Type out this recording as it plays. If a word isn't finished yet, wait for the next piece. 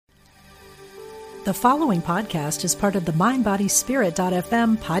The following podcast is part of the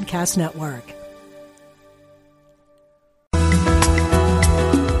MindBodySpirit.fm podcast network.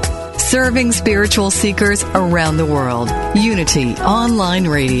 Serving spiritual seekers around the world. Unity Online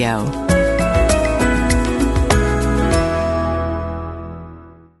Radio.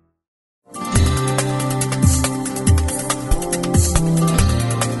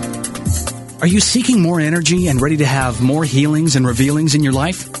 Are you seeking more energy and ready to have more healings and revealings in your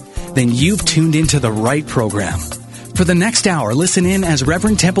life? Then you've tuned into the right program. For the next hour, listen in as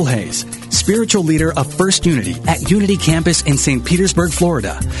Reverend Temple Hayes, spiritual leader of First Unity at Unity Campus in St. Petersburg,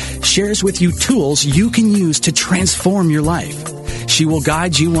 Florida, shares with you tools you can use to transform your life. She will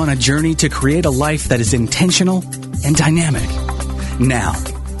guide you on a journey to create a life that is intentional and dynamic. Now,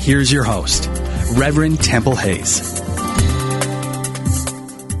 here's your host, Reverend Temple Hayes.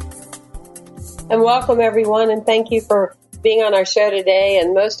 And welcome, everyone, and thank you for being on our show today,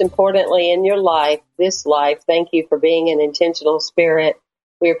 and most importantly, in your life, this life, thank you for being an intentional spirit.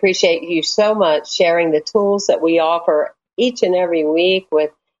 We appreciate you so much sharing the tools that we offer each and every week with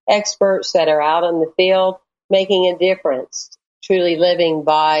experts that are out in the field, making a difference, truly living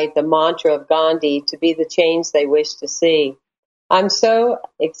by the mantra of Gandhi to be the change they wish to see. I'm so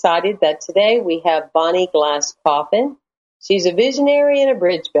excited that today we have Bonnie Glass-Coffin. She's a visionary and a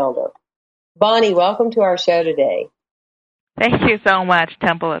bridge builder. Bonnie, welcome to our show today. Thank you so much,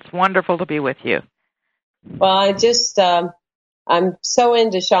 Temple. It's wonderful to be with you. Well, I'm so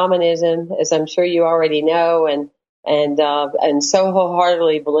into shamanism, as I'm sure you already know, and so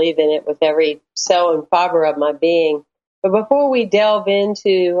wholeheartedly believe in it with every cell and fiber of my being. But before we delve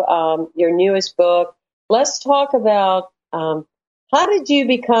into your newest book, let's talk about how did you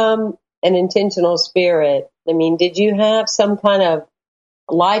become an intentional spirit? I mean, did you have some kind of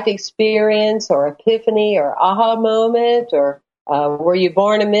life experience or epiphany or aha moment, or were you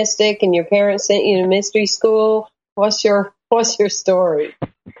born a mystic and your parents sent you to mystery school? What's your story?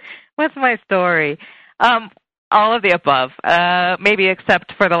 What's my story? All of the above, maybe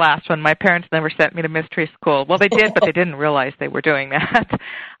except for the last one. My parents never sent me to mystery school. Well, they did, but they didn't realize they were doing that.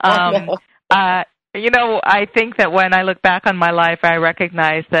 I think that when I look back on my life, I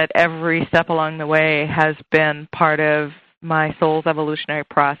recognize that every step along the way has been part of my soul's evolutionary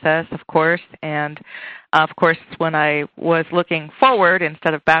process, of course, and of course, when I was looking forward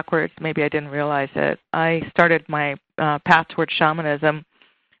instead of backwards, maybe I didn't realize it. I started my path towards shamanism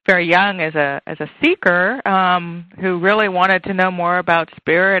very young as a seeker who really wanted to know more about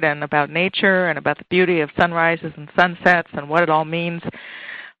spirit and about nature and about the beauty of sunrises and sunsets and what it all means.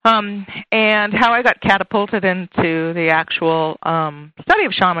 And how I got catapulted into the actual study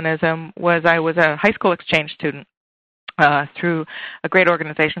of shamanism was I was a high school exchange student. Through a great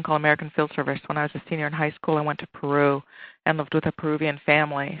organization called American Field Service. When I was a senior in high school, I went to Peru and lived with a Peruvian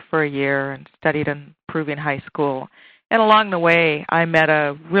family for a year and studied in Peruvian high school. And along the way, I met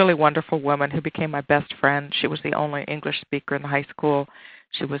a really wonderful woman who became my best friend. She was the only English speaker in the high school.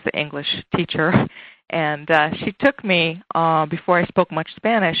 She was the English teacher. And she took me, before I spoke much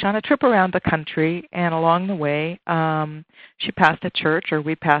Spanish, on a trip around the country. And along the way, she passed a church, or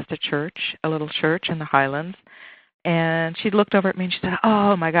we passed a little church in the Highlands. And she looked over at me and she said,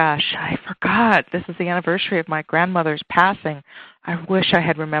 "Oh my gosh, I forgot. This is the anniversary of my grandmother's passing. I wish I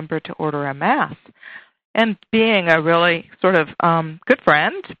had remembered to order a mass." And being a really sort of good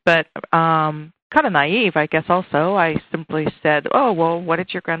friend, but kind of naive, I guess also, I simply said, "Oh, well, what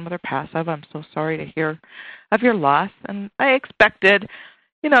did your grandmother pass of? I'm so sorry to hear of your loss." And I expected,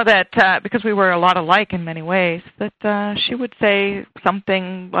 that because we were a lot alike in many ways, that she would say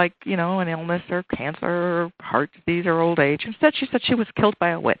something like, an illness or cancer or heart disease or old age. Instead, she said she was killed by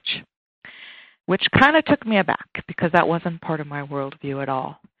a witch, which kind of took me aback because that wasn't part of my worldview at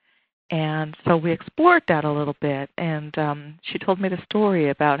all. And so we explored that a little bit, and she told me the story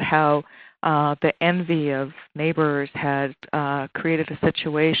about how the envy of neighbors had created a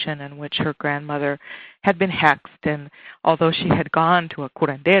situation in which her grandmother had been hexed, and although she had gone to a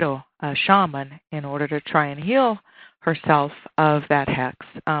curandero, a shaman, in order to try and heal herself of that hex,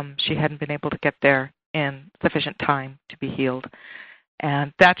 she hadn't been able to get there in sufficient time to be healed.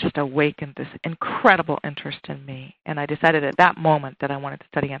 And that just awakened this incredible interest in me. And I decided at that moment that I wanted to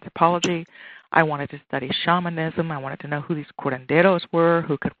study anthropology. I wanted to study shamanism. I wanted to know who these curanderos were,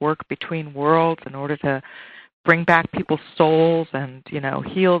 who could work between worlds in order to bring back people's souls and,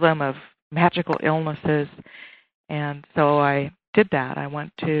 heal them of magical illnesses. And so I did that. I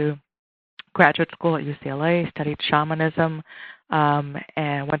went to graduate school at UCLA, studied shamanism,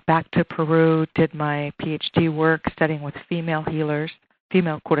 and went back to Peru, did my PhD work studying with female healers,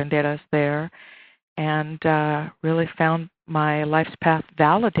 female curanderas there, and really found my life's path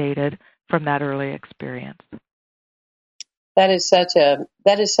validated from that early experience. That is such a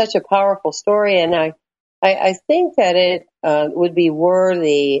powerful story, and I think that it would be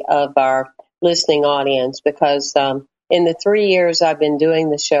worthy of our listening audience because in the 3 years I've been doing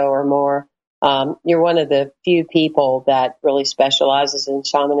the show or more, you're one of the few people that really specializes in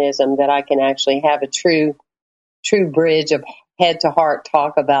shamanism that I can actually have a true bridge of head to heart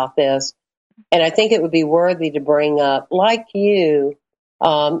talk about this. And I think it would be worthy to bring up, like you,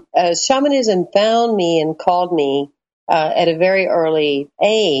 shamanism found me and called me at a very early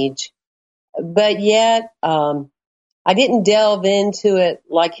age, but yet I didn't delve into it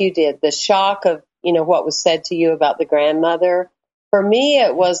like you did. The shock of, what was said to you about the grandmother. For me,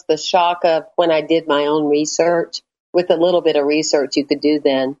 it was the shock of when I did my own research with a little bit of research you could do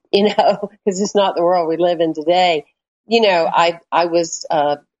then, because it's not the world we live in today. I was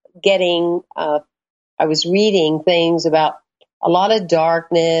I was reading things about a lot of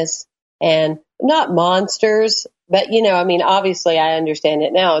darkness and not monsters, but, obviously I understand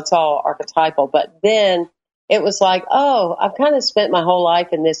it now. It's all archetypal. But then it was like, oh, I've kind of spent my whole life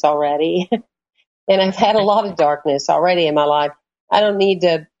in this already. And I've had a lot of darkness already in my life. I don't need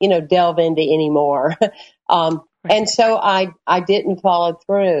to, delve into any more. And so I didn't follow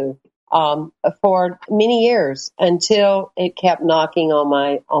through for many years until it kept knocking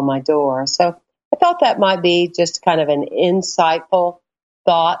on my door. So I thought that might be just kind of an insightful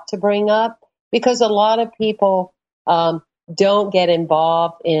thought to bring up because a lot of people don't get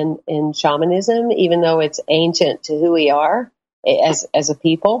involved in shamanism, even though it's ancient to who we are as a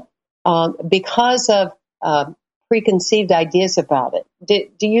people, because of preconceived ideas about it.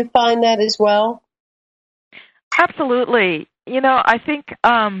 Do you find that as well? Absolutely. I think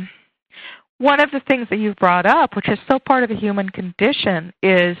one of the things that you've brought up, which is so part of the human condition,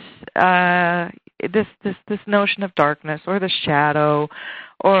 is this notion of darkness or the shadow,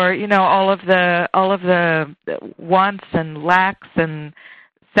 or all of the wants and lacks and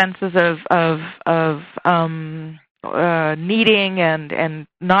senses of needing and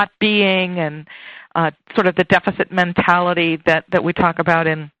not being, and sort of the deficit mentality that we talk about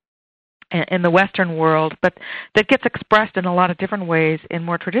in the Western world, but that gets expressed in a lot of different ways in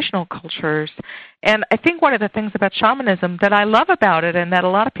more traditional cultures. And I think one of the things about shamanism that I love about it and that a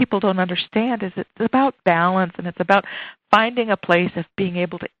lot of people don't understand is it's about balance, and it's about finding a place of being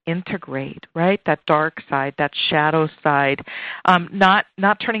able to integrate, right, that dark side, that shadow side, not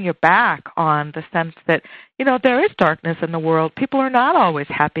turning your back on the sense that, there is darkness in the world. People are not always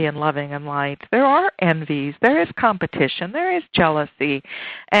happy and loving and light. There are envies. There is competition. There is jealousy.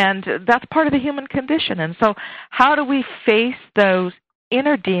 And that's part of the human condition. And so how do we face those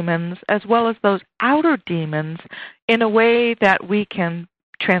inner demons as well as those outer demons in a way that we can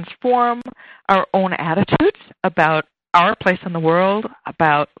transform our own attitudes about our place in the world,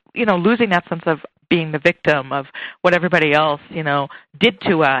 about, losing that sense of being the victim of what everybody else, did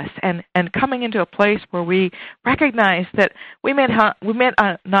to us, and coming into a place where we recognize that we may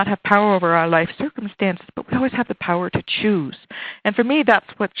not have power over our life circumstances, but we always have the power to choose. And for me,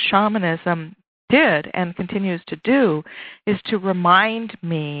 that's what shamanism did and continues to do, is to remind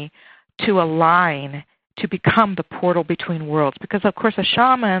me to align, to become the portal between worlds. Because, of course, a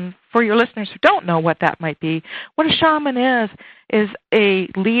shaman, for your listeners who don't know what that might be, what a shaman is a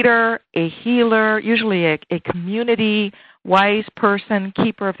leader, a healer, usually a community wise person,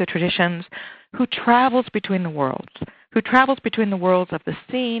 keeper of the traditions, who travels between the worlds, of the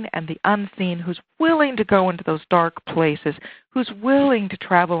seen and the unseen, who's willing to go into those dark places, who's willing to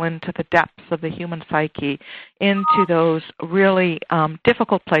travel into the depths of the human psyche, into those really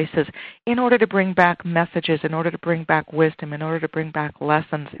difficult places in order to bring back messages, in order to bring back wisdom, in order to bring back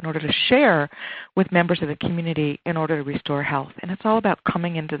lessons, in order to share with members of the community in order to restore health. And it's all about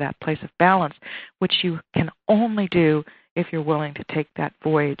coming into that place of balance, which you can only do if you're willing to take that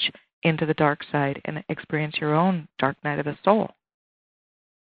voyage into the dark side and experience your own dark night of the soul.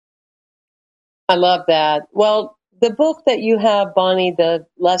 I love that. Well, the book that you have, Bonnie, The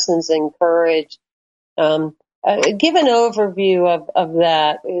Lessons in Courage, give an overview of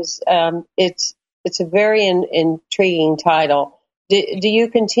that. It's a very intriguing title. Do you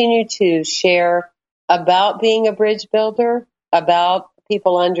continue to share about being a bridge builder, about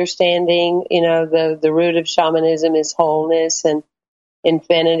people understanding, the root of shamanism is wholeness and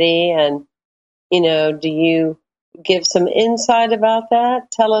infinity, and do you give some insight about that?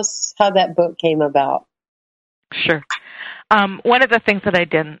 Tell us how that book came about. Sure. One of the things that I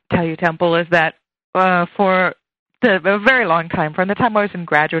didn't tell you, Temple, is that for a very long time, from the time I was in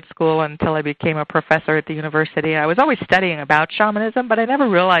graduate school until I became a professor at the university, I was always studying about shamanism, but I never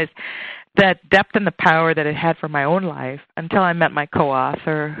realized that depth and the power that it had for my own life until I met my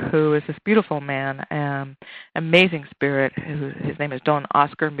co-author, who is this beautiful man, amazing spirit. His name is Don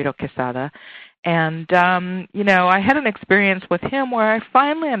Oscar Miro Quesada. And, I had an experience with him where I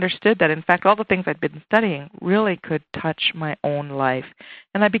finally understood that, in fact, all the things I'd been studying really could touch my own life.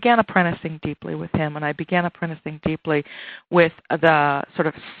 And I began apprenticing deeply with him, and I began apprenticing deeply with the sort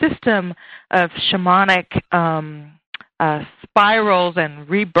of system of shamanic spirals and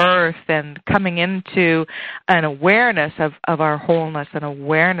rebirth and coming into an awareness of our wholeness, an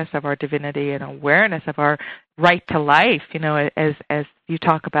awareness of our divinity, an awareness of our right to life, as you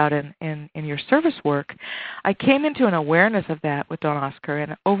talk about in your service work. I came into an awareness of that with Don Oscar,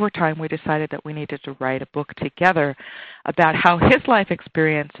 and over time we decided that we needed to write a book together about how his life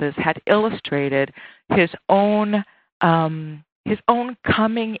experiences had illustrated his own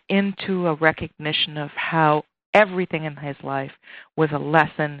coming into a recognition of how everything in his life was a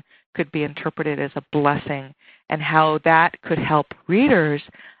lesson, could be interpreted as a blessing, and how that could help readers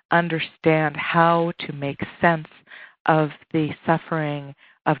understand how to make sense of the suffering,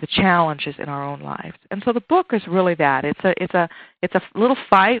 of the challenges in our own lives. And so the book is really that. It's a little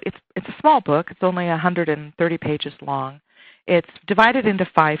it's a small book. It's only 130 pages long. It's divided into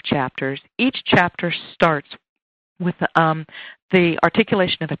 5 chapters. Each chapter starts with the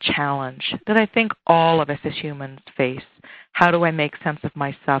articulation of a challenge that I think all of us as humans face. How do I make sense of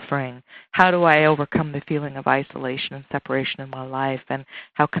my suffering? How do I overcome the feeling of isolation and separation in my life? And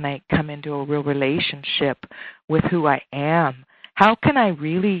how can I come into a real relationship with who I am? How can I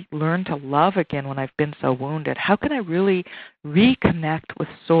really learn to love again when I've been so wounded? How can I really reconnect with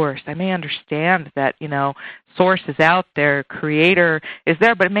Source? I may understand that, Source is out there, Creator is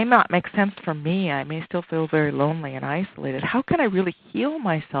there, but it may not make sense for me. I may still feel very lonely and isolated. How can I really heal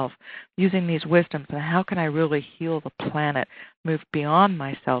myself using these wisdoms? And how can I really heal the planet, move beyond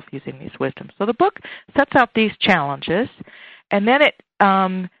myself using these wisdoms? So the book sets out these challenges, and then it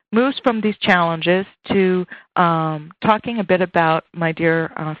moves from these challenges to talking a bit about my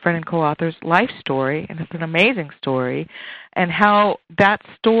dear friend and co-author's life story, and it's an amazing story, and how that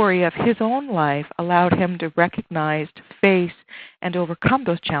story of his own life allowed him to recognize, to face, and overcome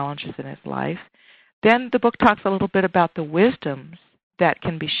those challenges in his life. Then the book talks a little bit about the wisdoms that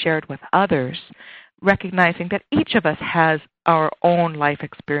can be shared with others, recognizing that each of us has our own life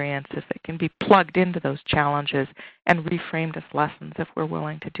experiences that can be plugged into those challenges and reframed as lessons if we're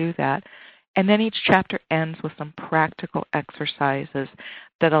willing to do that. And then each chapter ends with some practical exercises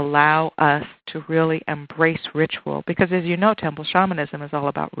that allow us to really embrace ritual. Because as you know, temple shamanism is all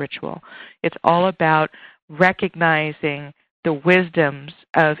about ritual. It's all about recognizing the wisdoms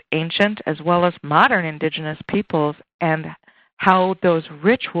of ancient as well as modern indigenous peoples and how those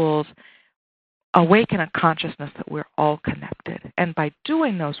rituals awaken a consciousness that we're all connected. And by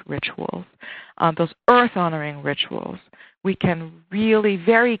doing those rituals, those earth-honoring rituals, we can really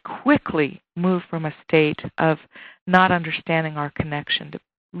very quickly move from a state of not understanding our connection to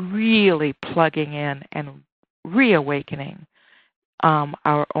really plugging in and reawakening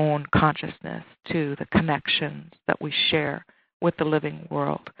our own consciousness to the connections that we share with the living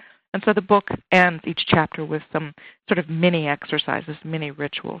world. And so the book ends each chapter with some sort of mini exercises, mini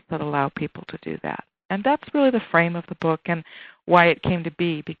rituals that allow people to do that. And that's really the frame of the book and why it came to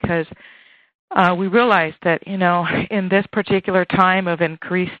be, because we realized that, in this particular time of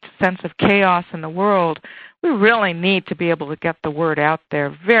increased sense of chaos in the world, we really need to be able to get the word out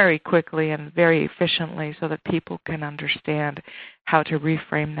there very quickly and very efficiently so that people can understand how to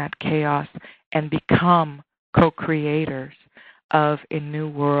reframe that chaos and become co-creators of a new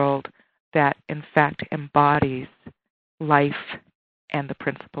world that, in fact, embodies life and the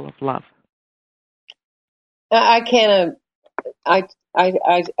principle of love. I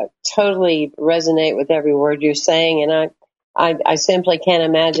totally resonate with every word you're saying, and I simply can't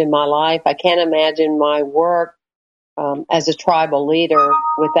imagine my life. I can't imagine my work as a tribal leader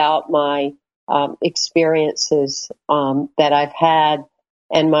without my experiences that I've had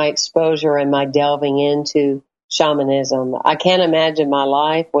and my exposure and my delving into shamanism. I can't imagine my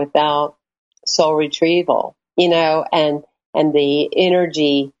life without soul retrieval, and the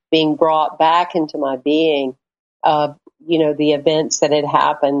energy being brought back into my being of, the events that had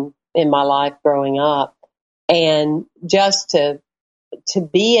happened in my life growing up. And just to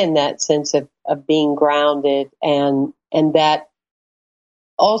be in that sense of being grounded and that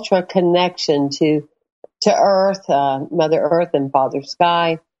ultra connection to Earth, Mother Earth and Father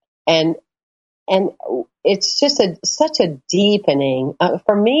Sky. And it's just such a deepening.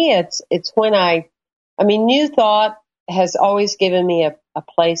 For me, it's when New Thought has always given me a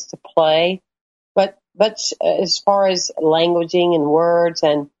place to play, but as far as languaging and words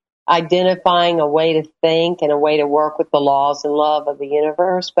and identifying a way to think and a way to work with the laws and love of the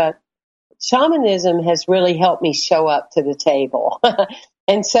universe. But shamanism has really helped me show up to the table.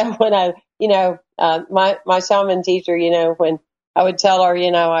 And so when I, my shaman teacher, when I would tell her,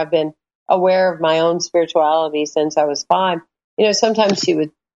 I've been aware of my own spirituality since I was 5, sometimes she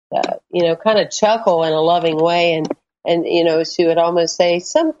would, kind of chuckle in a loving way. And, she would almost say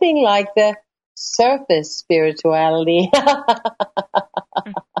something like the surface spirituality.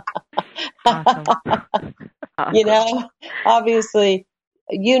 Awesome. Obviously,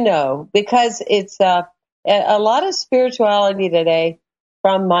 because it's a lot of spirituality today,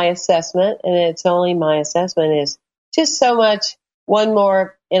 from my assessment, and it's only my assessment, is just so much one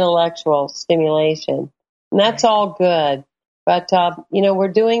more intellectual stimulation. And that's all good. But, we're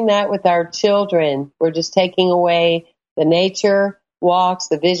doing that with our children. We're just taking away the nature walks,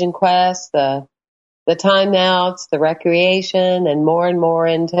 the vision quests, the timeouts, the recreation, and more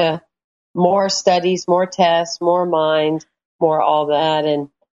into more studies, more tests, more mind, more all that. And,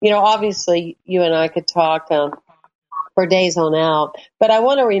 obviously you and I could talk for days on out, but I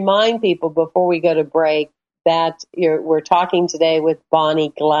want to remind people before we go to break that we're talking today with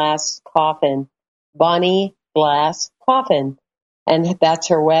Bonnie Glass-Coffin. Bonnie Glass-Coffin. And that's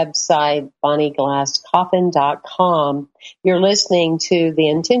her website, BonnieGlassCoffin.com. You're listening to The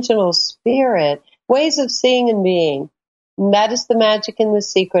Intentional Spirit, Ways of Seeing and Being. And that is the magic and the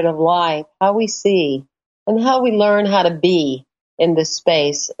secret of life, how we see and how we learn how to be in this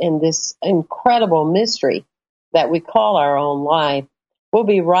space, in this incredible mystery that we call our own life. We'll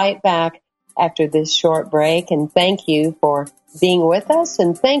be right back after this short break, and thank you for being with us,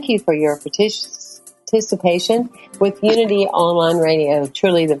 and thank you for your participation with Unity Online Radio,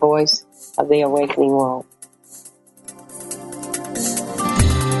 truly the voice of the awakening world.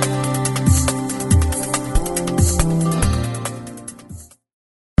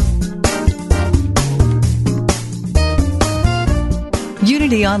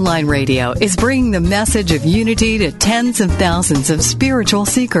 Unity Online Radio is bringing the message of unity to tens of thousands of spiritual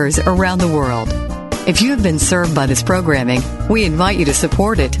seekers around the world. If you have been served by this programming, we invite you to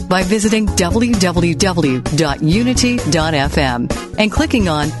support it by visiting www.unity.fm and clicking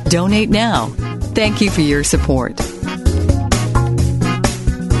on Donate Now. Thank you for your support.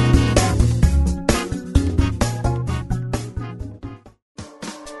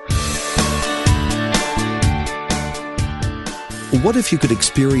 What if you could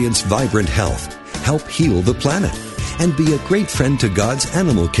experience vibrant health, help heal the planet, and be a great friend to God's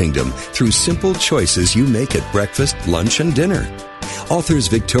animal kingdom through simple choices you make at breakfast, lunch, and dinner? Authors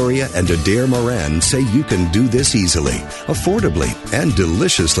Victoria and Adair Moran say you can do this easily, affordably, and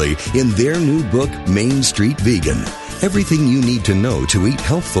deliciously in their new book, Main Street Vegan. Everything you need to know to eat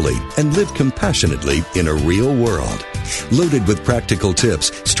healthfully and live compassionately in a real world. Loaded with practical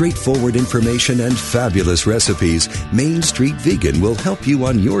tips, straightforward information, and fabulous recipes, Main Street Vegan will help you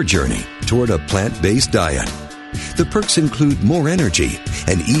on your journey toward a plant-based diet. The perks include more energy,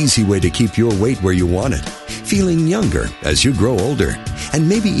 an easy way to keep your weight where you want it, feeling younger as you grow older, and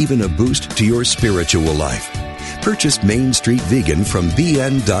maybe even a boost to your spiritual life. Purchase Main Street Vegan from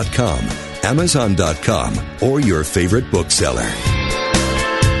BN.com, Amazon.com, or your favorite bookseller.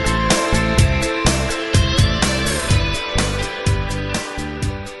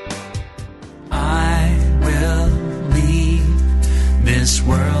 I will leave this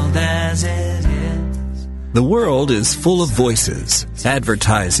world as it is. The world is full of voices,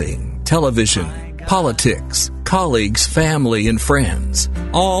 advertising, television, politics, colleagues, family, and friends.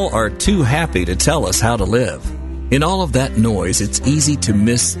 All are too happy to tell us how to live. In all of that noise, it's easy to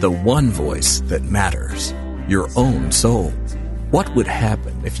miss the one voice that matters, your own soul. What would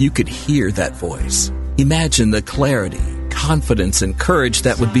happen if you could hear that voice? Imagine the clarity, confidence, and courage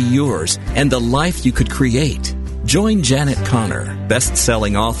that would be yours and the life you could create. Join Janet Connor,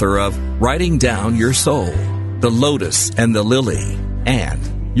 best-selling author of Writing Down Your Soul, The Lotus and the Lily,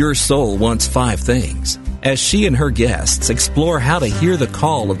 and Your Soul Wants 5 Things, as she and her guests explore how to hear the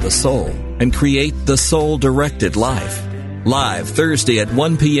call of the soul and create the soul-directed life. Live Thursday at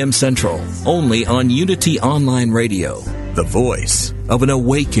 1 p.m. Central, only on Unity Online Radio, the voice of an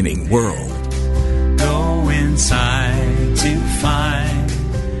awakening world. Go inside to find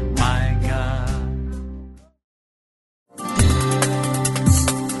my God.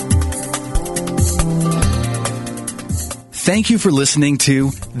 Thank you for listening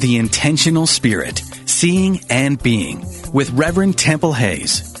to The Intentional Spirit, Seeing and Being with Reverend Temple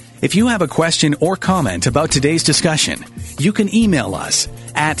Hayes. If you have a question or comment about today's discussion, you can email us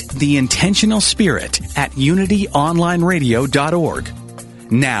at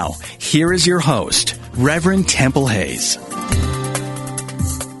theintentionalspirit@unityonlineradio.org. Now, here is your host, Reverend Temple Hayes.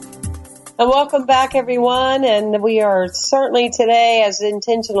 And welcome back, everyone. And we are certainly today, as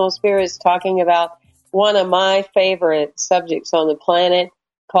Intentional Spirits, talking about one of my favorite subjects on the planet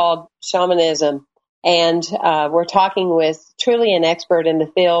called shamanism. And we're talking with truly an expert in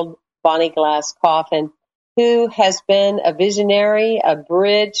the field, Bonnie Glass-Coffin, who has been a visionary, a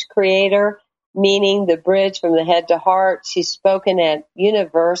bridge creator, meaning the bridge from the head to heart. She's spoken at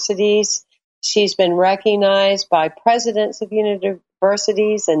universities. She's been recognized by presidents of universities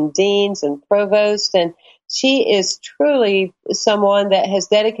and deans and provosts, and she is truly someone that has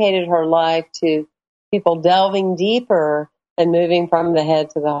dedicated her life to people delving deeper and moving from the head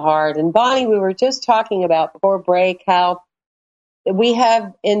to the heart. And Bonnie, we were just talking about before break how we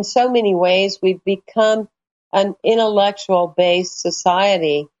have, in so many ways, we've become an intellectual-based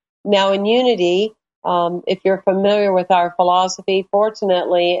society. Now, in Unity, if you're familiar with our philosophy,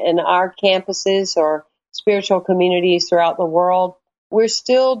 fortunately, in our campuses or spiritual communities throughout the world, we're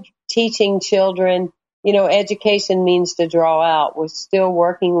still teaching children, education means to draw out. We're still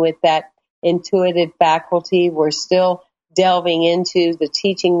working with that intuitive faculty. We're still delving into the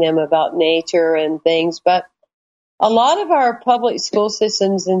teaching them about nature and things. But a lot of our public school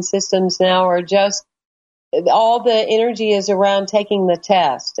systems and systems now are just, all the energy is around taking the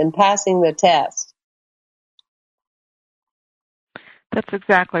test and passing the test. That's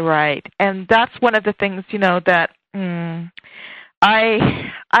exactly right. And that's one of the things, that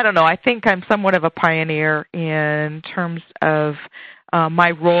I don't know, I think I'm somewhat of a pioneer in terms of my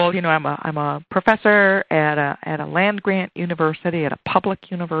role. I'm a professor at a land-grant university, at a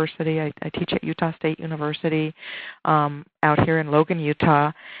public university. I teach at Utah State University out here in Logan,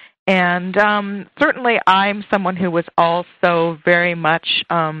 Utah. And certainly I'm someone who was also very much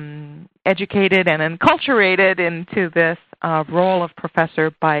educated and enculturated into this role of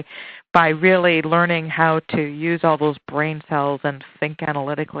professor by really learning how to use all those brain cells and think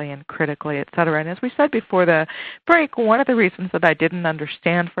analytically and critically, et cetera. And as we said before the break, one of the reasons that I didn't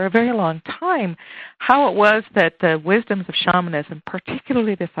understand for a very long time how it was that the wisdoms of shamanism,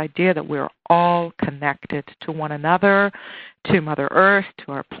 particularly this idea that we're all connected to one another, to Mother Earth,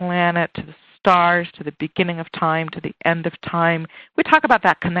 to our planet, to the stars, to the beginning of time, to the end of time. We talk about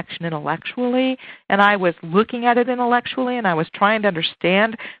that connection intellectually, and I was looking at it intellectually, and I was trying to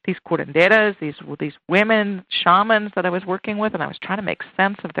understand these curanderas, these women, shamans that I was working with, and I was trying to make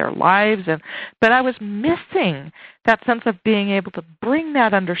sense of their lives, but I was missing that sense of being able to bring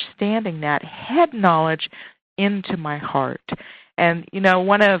that understanding, that head knowledge into my heart. And,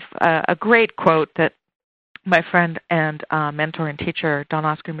 one of a great quote that my friend and mentor and teacher, Don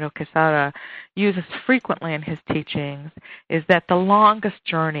Oscar Miro Quesada, uses frequently in his teachings is that the longest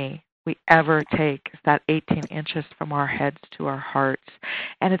journey we ever take is that 18 inches from our heads to our hearts.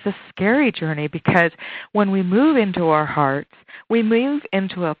 And it's a scary journey because when we move into our hearts, we move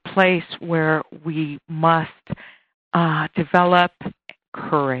into a place where we must develop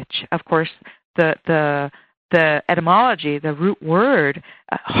courage. Of course, the etymology, the root word,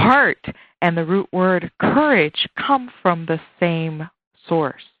 heart, and the root word courage come from the same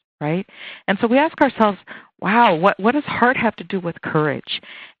source, right? And so we ask ourselves, wow, what does heart have to do with courage?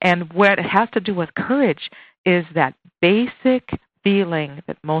 And what it has to do with courage is that basic feeling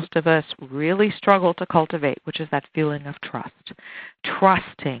that most of us really struggle to cultivate, which is that feeling of trust.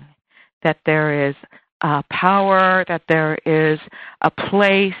 Trusting that there is power, that there is a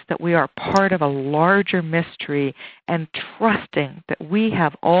place, that we are part of a larger mystery, and trusting that we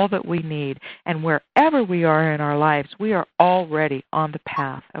have all that we need, and wherever we are in our lives, we are already on the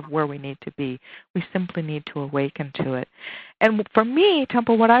path of where we need to be. We simply need to awaken to it. And for me,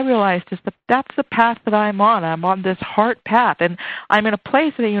 Temple, what I realized is that that's the path that I'm on. I'm on this heart path, and I'm in a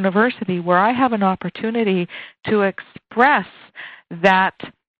place at a university where I have an opportunity to express that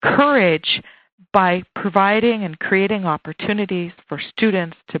courage by providing and creating opportunities for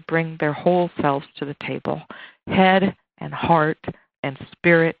students to bring their whole selves to the table, head and heart and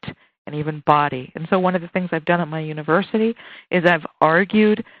spirit and even body. And so one of the things I've done at my university is I've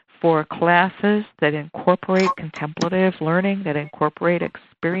argued for classes that incorporate contemplative learning, that incorporate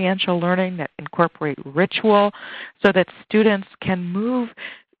experiential learning, that incorporate ritual, so that students can move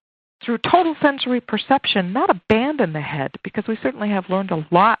through total sensory perception, not abandon the head, because we certainly have learned a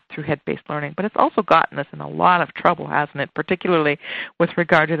lot through head-based learning, but it's also gotten us in a lot of trouble, hasn't it, particularly with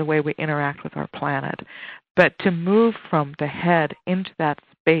regard to the way we interact with our planet. But to move from the head into that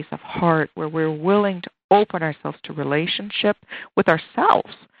space of heart where we're willing to open ourselves to relationship with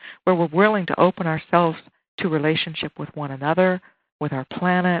ourselves, where we're willing to open ourselves to relationship with one another, with our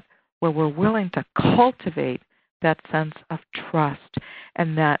planet, where we're willing to cultivate that sense of trust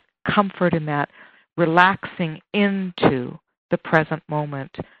and that comfort in that relaxing into the present moment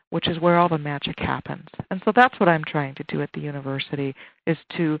which is where all the magic happens. And so that's what I'm trying to do at the university, is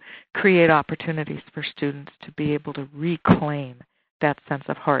to create opportunities for students to be able to reclaim that sense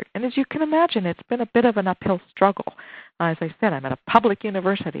of heart. And as you can imagine, it's been a bit of an uphill struggle. As I said, I'm at a public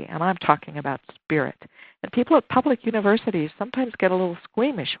university, and I'm talking about spirit. And people at public universities sometimes get a little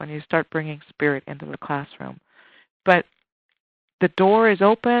squeamish when you start bringing spirit into the classroom. But the door is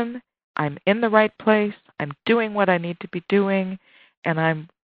open. I'm in the right place. I'm doing what I need to be doing, and I'm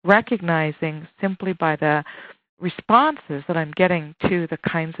recognizing simply by the responses that I'm getting to the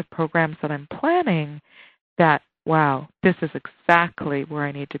kinds of programs that I'm planning that, wow, this is exactly where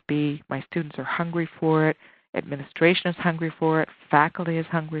I need to be. My students are hungry for it. Administration is hungry for it. Faculty is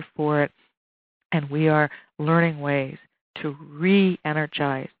hungry for it. And we are learning ways to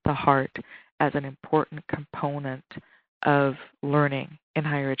re-energize the heart as an important component of learning in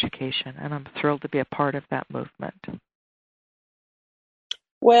higher education. And I'm thrilled to be a part of that movement.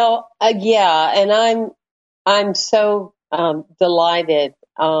 Well, yeah, and I'm so delighted,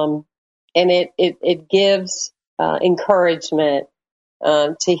 and it gives encouragement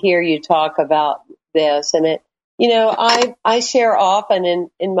to hear you talk about this. And I share often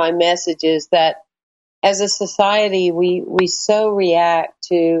in my messages that as a society we so react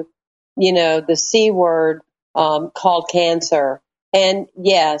to the C word called cancer, and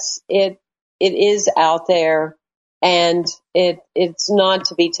yes, it is out there. And it's not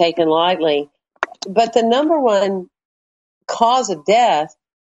to be taken lightly. But the number one cause of death,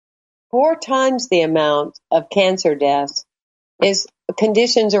 4 times the amount of cancer deaths, is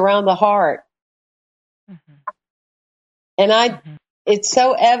conditions around the heart. Mm-hmm. And it's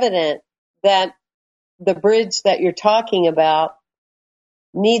so evident that the bridge that you're talking about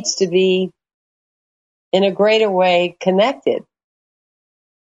needs to be in a greater way connected.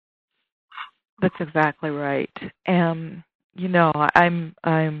 That's exactly right. I'm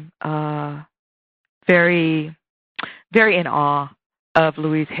very, very in awe of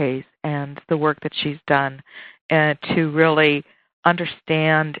Louise Hayes and the work that she's done to really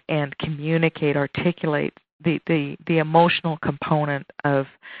understand and communicate, articulate the emotional component of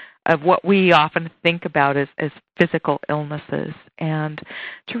what we often think about as physical illnesses, and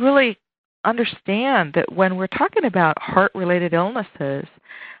to really understand that when we're talking about heart-related illnesses,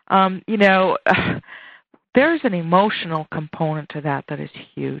 there's an emotional component to that is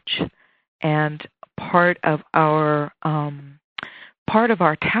huge, and part of our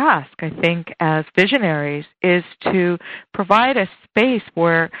task, I think, as visionaries, is to provide a space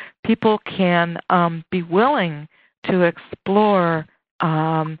where people can be willing to explore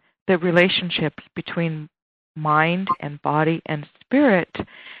the relationships between mind and body and spirit,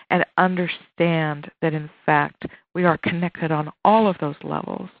 and understand that, in fact, we are connected on all of those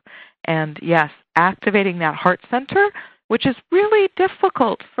levels. And yes, activating that heart center, which is really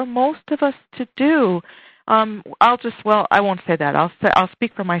difficult for most of us to do. I won't say that. I'll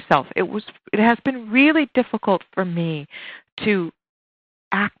speak for myself. It has been really difficult for me to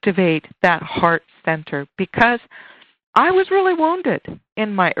activate that heart center because I was really wounded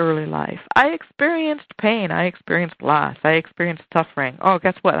in my early life. I experienced pain. I experienced loss. I experienced suffering. Oh,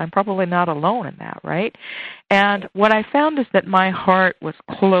 guess what? I'm probably not alone in that, right? And what I found is that my heart was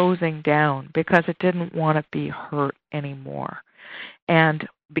closing down because it didn't want to be hurt anymore. And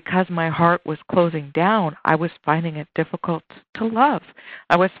because my heart was closing down, I was finding it difficult to love.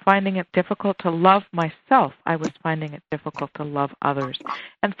 I was finding it difficult to love myself. I was finding it difficult to love others.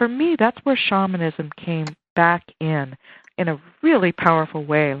 And for me, that's where shamanism came back in a really powerful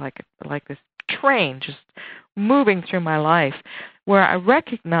way, like this train just moving through my life, where I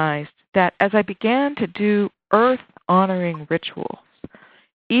recognized that as I began to do earth-honoring rituals,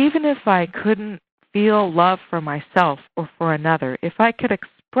 even if I couldn't feel love for myself or for another, if I could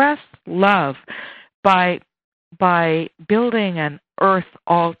express love by building an earth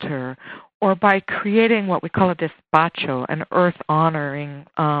altar or by creating what we call a despacho, an earth-honoring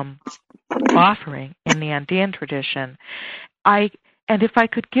offering in the Andean tradition, and if I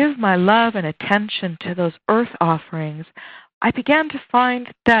could give my love and attention to those earth offerings, I began to find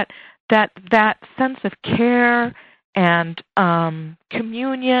that sense of care and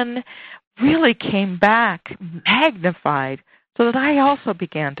communion really came back magnified, so that I also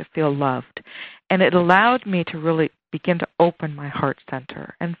began to feel loved. And it allowed me to really begin to open my heart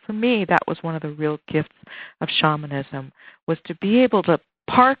center. And for me, that was one of the real gifts of shamanism, was to be able to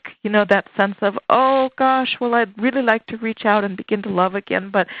park, that sense of, oh gosh, well, I'd really like to reach out and begin to love again,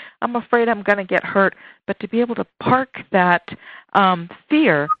 but I'm afraid I'm going to get hurt. But to be able to park that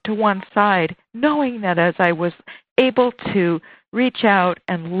fear to one side, knowing that as I was able to reach out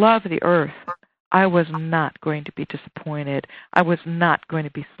and love the earth, I was not going to be disappointed. I was not going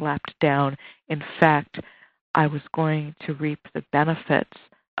to be slapped down. In fact, I was going to reap the benefits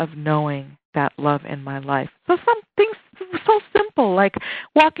of knowing that love in my life. So some things so simple, like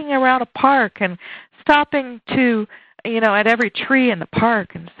walking around a park and stopping to, at every tree in the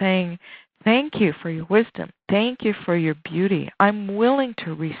park and saying, thank you for your wisdom. Thank you for your beauty. I'm willing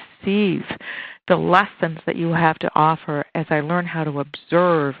to receive the lessons that you have to offer as I learn how to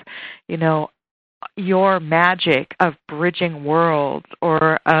observe, your magic of bridging worlds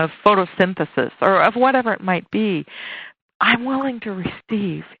or of photosynthesis or of whatever it might be. I'm willing to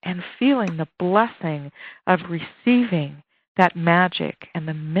receive and feeling the blessing of receiving that magic and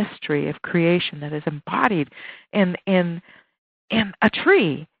the mystery of creation that is embodied in a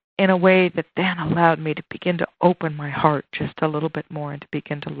tree in a way that then allowed me to begin to open my heart just a little bit more and to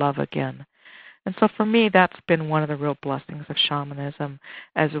begin to love again. And so for me, that's been one of the real blessings of shamanism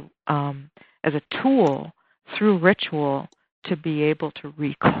as a tool through ritual to be able to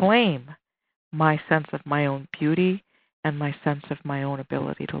reclaim my sense of my own beauty and my sense of my own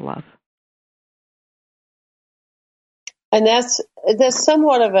ability to love. And that's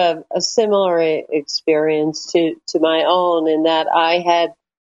somewhat of a similar experience to my own, in that I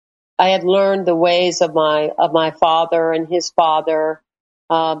had learned the ways of my father and his father,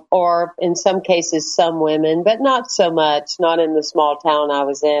 or in some cases some women, but not so much, not in the small town I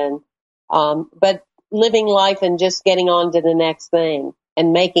was in, but living life and just getting on to the next thing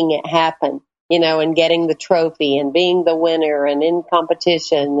and making it happen, and getting the trophy and being the winner and in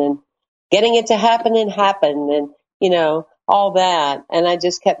competition and getting it to happen and, all that. And I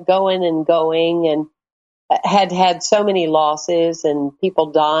just kept going and going, and had so many losses and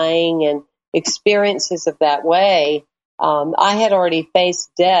people dying and experiences of that way. I had already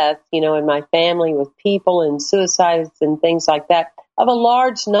faced death, in my family with people and suicides and things like that of a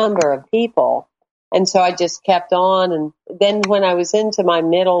large number of people. And so I just kept on. And then when I was into my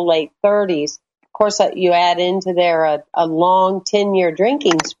late 30s, of course, you add into there a long 10-year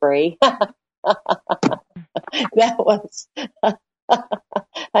drinking spree. That was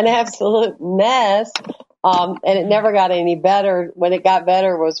an absolute mess. And it never got any better. When it got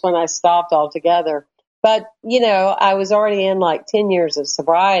better was when I stopped altogether. But, I was already in like 10 years of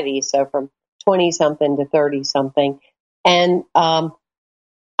sobriety. So from 20-something to 30-something. And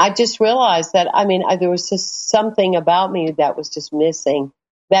I just realized that, there was just something about me that was just missing.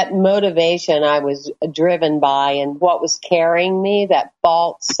 That motivation I was driven by and what was carrying me, that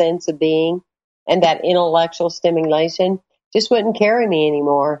false sense of being and that intellectual stimulation just wouldn't carry me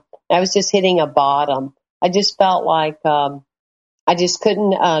anymore. I was just hitting a bottom. I just felt like I just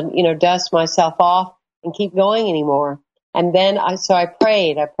couldn't, dust myself off and keep going anymore. And then I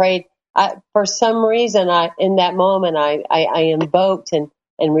prayed. For some reason, in that moment, I invoked and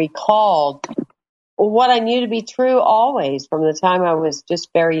recalled what I knew to be true always from the time I was just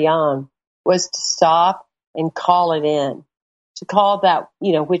very young, was to stop and call it in, to call that,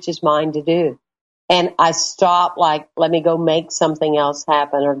 which is mine to do. And I stopped, like, let me go make something else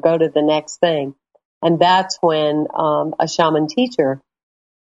happen or go to the next thing. And that's when a shaman teacher,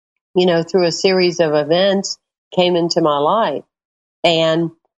 through a series of events, came into my life.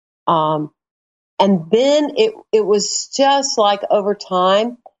 And then it was just like over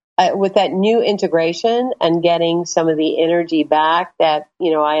time, with that new integration and getting some of the energy back that,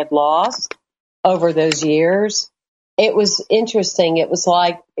 I had lost over those years. It was interesting. It was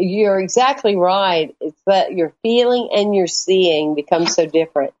like, you're exactly right. It's that your feeling and your seeing become so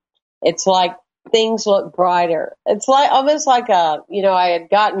different. It's like things look brighter. It's like almost like I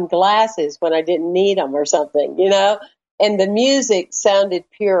had gotten glasses when I didn't need them or something, and the music sounded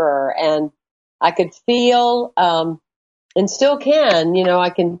purer, and I could feel, and still can, I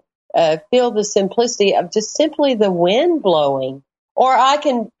can feel the simplicity of just simply the wind blowing, or I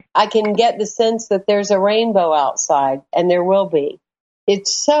can get the sense that there's a rainbow outside, and there will be.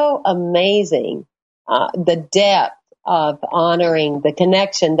 It's so amazing, the depth of honoring the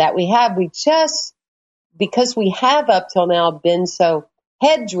connection that we have. We just, because we have up till now been so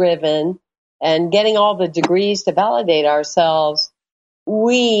head driven and getting all the degrees to validate ourselves,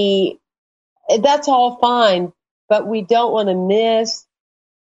 that's all fine, but we don't want to miss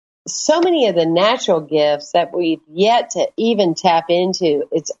so many of the natural gifts that we've yet to even tap into.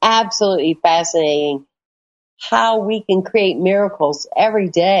 It's absolutely fascinating how we can create miracles every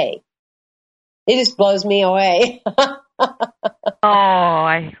day. It just blows me away.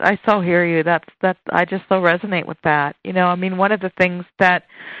 I so hear you. That's I just so resonate with that. One of the things that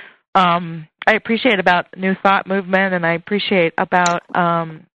I appreciate about New Thought movement, and I appreciate about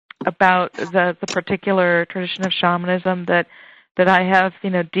the particular tradition of shamanism that that I have,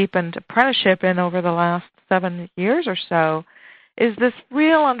 deepened apprenticeship in over the last 7 years or so, is this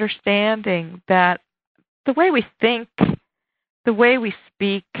real understanding that the way we think, the way we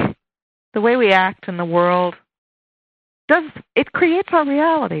speak, the way we act in the world, it creates our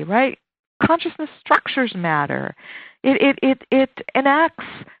reality, right? Consciousness structures matter. It enacts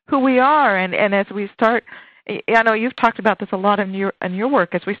who we are, and as we start, I know you've talked about this a lot in your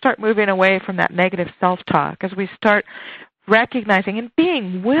work, as we start moving away from that negative self-talk, as we start recognizing and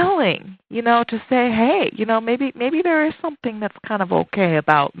being willing, to say, hey, maybe there is something that's kind of okay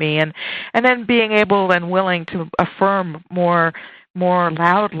about me, and then being able and willing to affirm more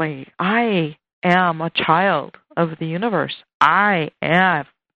loudly, I am a child of the universe. I have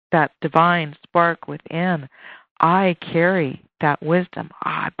that divine spark within. I carry that wisdom.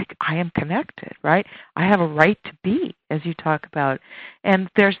 I am connected, right? I have a right to be, as you talk about. And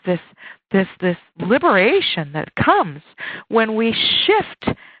there's this liberation that comes when we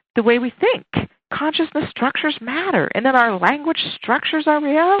shift the way we think. Consciousness structures matter, and then our language structures our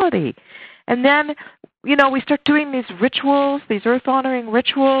reality. And then, we start doing these rituals, these earth-honoring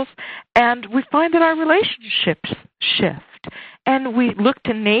rituals, and we find that our relationships shift. And we look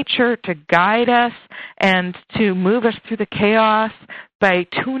to nature to guide us and to move us through the chaos by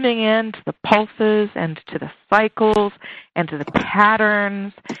tuning in to the pulses and to the cycles and to the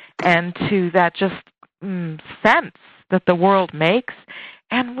patterns and to that just sense that the world makes.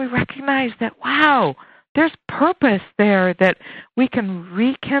 And we recognize that, wow, there's purpose there that we can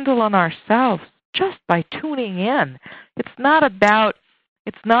rekindle on ourselves just by tuning in. It's not about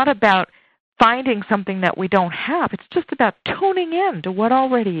finding something that we don't have. It's just about tuning in to what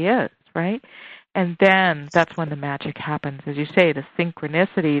already is, right? And then that's when the magic happens. As you say, the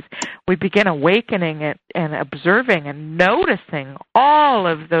synchronicities, we begin awakening it and observing and noticing all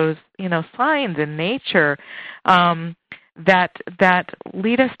of those, signs in nature that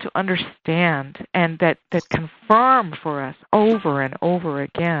lead us to understand and that confirm for us over and over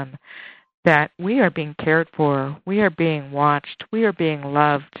again that we are being cared for, we are being watched, we are being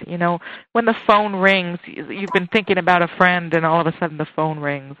loved. When the phone rings, you've been thinking about a friend and all of a sudden the phone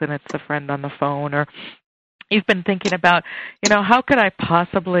rings and it's the friend on the phone. Or you've been thinking about, how could I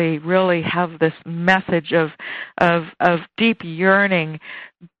possibly really have this message of deep yearning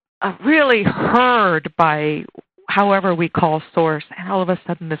really heard by however we call source, and all of a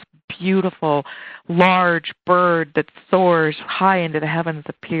sudden this beautiful, large bird that soars high into the heavens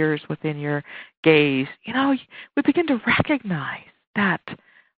appears within your gaze. We begin to recognize that,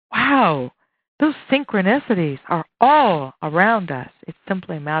 wow, those synchronicities are all around us. It's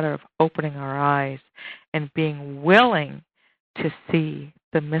simply a matter of opening our eyes and being willing to see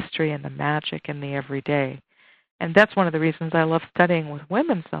the mystery and the magic in the everyday. And that's one of the reasons I love studying with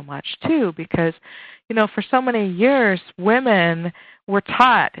women so much, too, because, for so many years, women were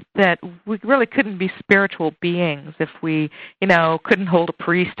taught that we really couldn't be spiritual beings if we, couldn't hold a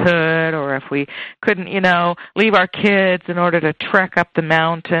priesthood, or if we couldn't, leave our kids in order to trek up the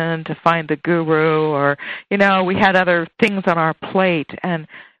mountain to find the guru, or, we had other things on our plate. And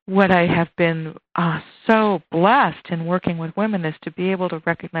what I have been so blessed in working with women is to be able to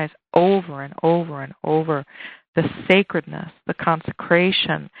recognize over and over and over the sacredness, the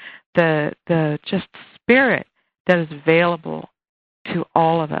consecration, the just spirit that is available to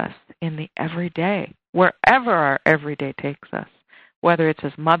all of us in the everyday, wherever our everyday takes us, whether it's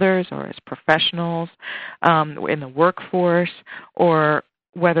as mothers or as professionals in the workforce, or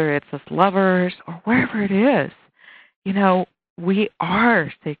whether it's as lovers or wherever it is. We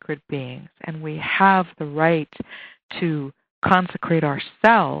are sacred beings, and we have the right to consecrate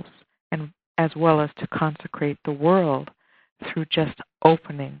ourselves and as well as to consecrate the world through just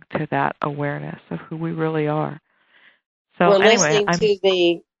opening to that awareness of who we really are. So we're listening to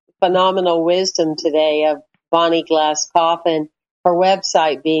the phenomenal wisdom today of Bonnie Glass-Coffin, her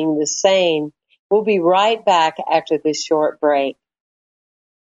website being the same. We'll be right back after this short break.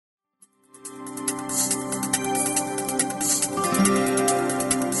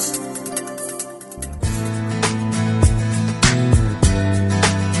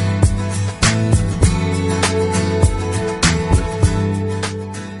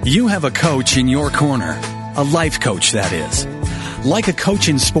 You have a coach in your corner, a life coach, that is. Like a coach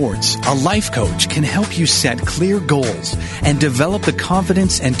in sports, a life coach can help you set clear goals and develop the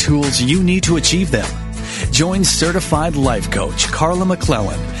confidence and tools you need to achieve them. Join certified life coach Carla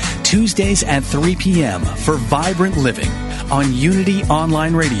McClellan Tuesdays at 3 p.m. for Vibrant Living on Unity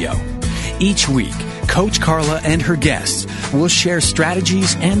Online Radio. Each week, Coach Carla and her guests will share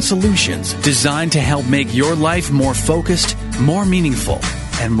strategies and solutions designed to help make your life more focused, more meaningful,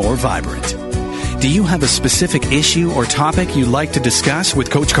 and more vibrant. Do you have a specific issue or topic you'd like to discuss with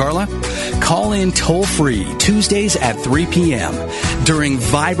Coach Carla? Call in toll-free Tuesdays at 3 p.m. during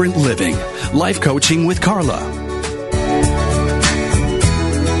Vibrant Living, Life Coaching with Carla.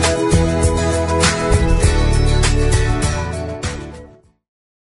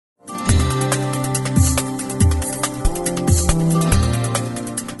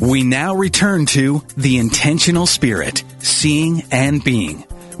 We now return to The Intentional Spirit, Seeing and Being,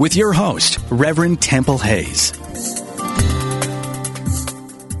 with your host, Reverend Temple Hayes.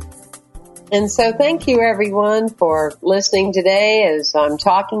 And so thank you, everyone, for listening today as I'm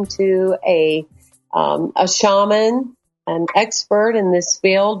talking to a shaman, an expert in this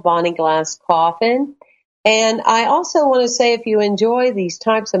field, Bonnie Glass-Coffin. And I also want to say, if you enjoy these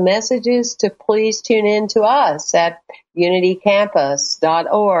types of messages, to please tune in to us at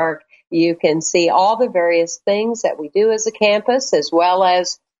unitycampus.org. You can see all the various things that we do as a campus, as well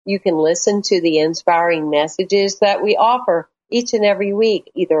as you can listen to the inspiring messages that we offer each and every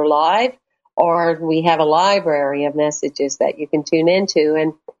week, either live or we have a library of messages that you can tune into.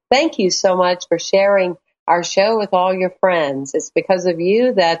 And thank you so much for sharing our show with all your friends. It's because of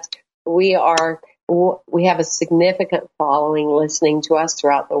you that we have a significant following listening to us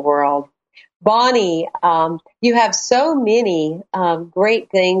throughout the world. Bonnie, you have so many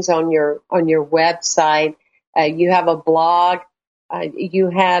great things on your website. You have a blog. You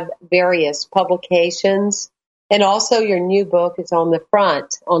have various publications. And also your new book is on the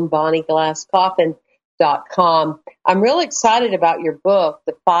front on BonnieGlassCoffin.com. I'm really excited about your book,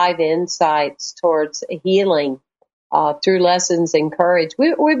 The 5 Insights Towards Healing through Lessons in Courage.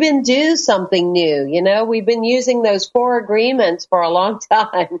 We've been due something new, We've been using those 4 agreements for a long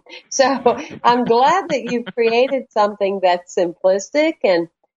time. So I'm glad that you've created something that's simplistic and,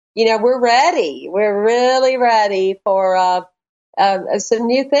 we're ready. We're really ready for some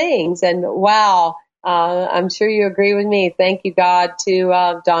new things. And wow, I'm sure you agree with me. Thank you, God,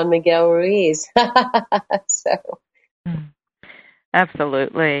 to Don Miguel Ruiz.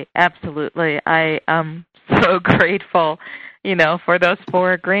 Absolutely. I am so grateful, for those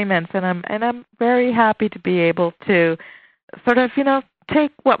 4 agreements, and I'm very happy to be able to sort of,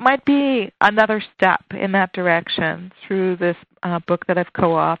 take what might be another step in that direction through this book that I've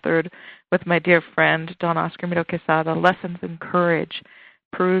co-authored with my dear friend Don Oscar Miro Quesada, Lessons in Courage,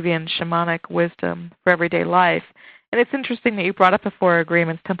 Peruvian Shamanic Wisdom for Everyday Life. And it's interesting that you brought up the 4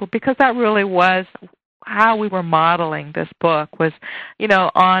 agreements, Temple, because that really was how we were modeling this book, was,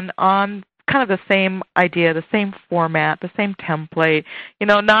 on kind of the same idea, the same format, the same template,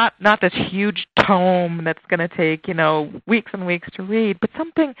 not this huge tome that's going to take, weeks and weeks to read, but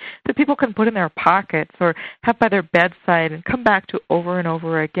something that people can put in their pockets or have by their bedside and come back to over and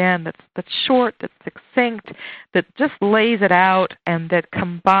over again, that's short, that's succinct, that just lays it out and that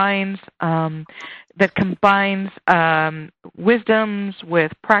combines wisdoms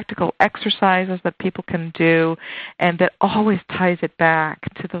with practical exercises that people can do, and that always ties it back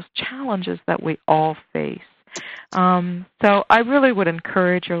to those challenges that we all face. So I really would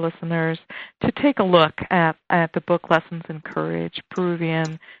encourage your listeners to take a look at the book Lessons in Courage,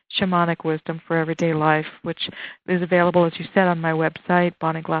 Peruvian Shamanic Wisdom for Everyday Life, which is available, as you said, on my website,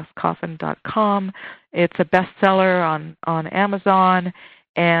 BonnieGlassCoffin.com. It's a bestseller on Amazon,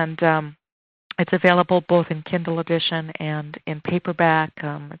 and it's available both in Kindle edition and in paperback.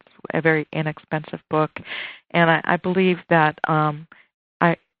 It's a very inexpensive book, and I believe that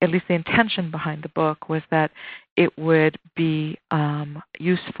at least the intention behind the book was that it would be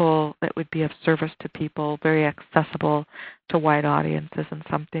useful, that would be of service to people, very accessible to wide audiences, and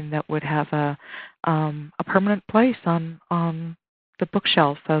something that would have a permanent place on the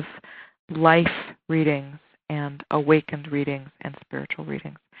bookshelf of life readings and awakened readings and spiritual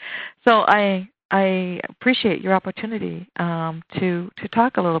readings. So I appreciate your opportunity to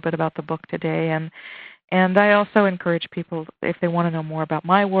talk a little bit about the book today, and I also encourage people, if they want to know more about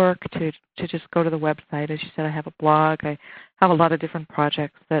my work, to just go to the website. As you said, I have a blog. I have a lot of different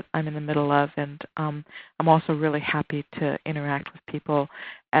projects that I'm in the middle of, and I'm also really happy to interact with people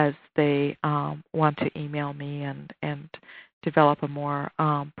as they want to email me and develop a more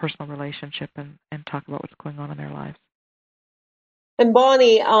personal relationship and talk about what's going on in their lives. And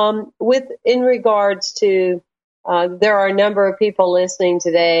Bonnie, in regards to, there are a number of people listening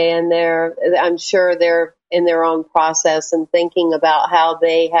today, and I'm sure they're in their own process and thinking about how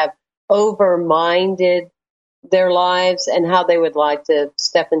they have over-minded their lives and how they would like to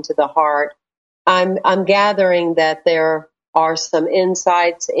step into the heart. I'm gathering that there are some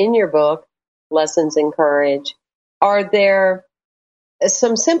insights in your book, Lessons in Courage. Are there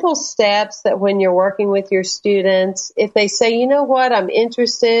some simple steps that when you're working with your students, if they say, you know what, I'm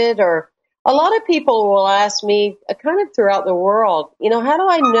interested, or A lot of people will ask me kind of throughout the world, how do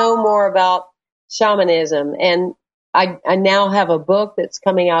I know more about shamanism? And I now have a book that's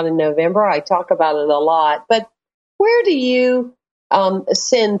coming out in November. I talk about it a lot, but where do you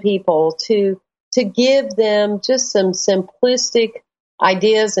send people to give them just some simplistic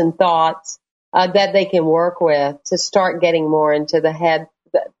ideas and thoughts that they can work with to start getting more into the head,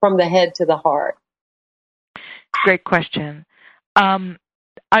 from the head to the heart? Great question.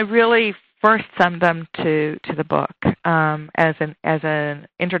 I really first send them to the book as an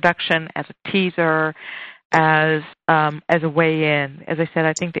introduction, as a teaser, as a way in. As I said,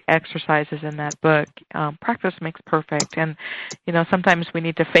 I think the exercises in that book, practice makes perfect, and sometimes we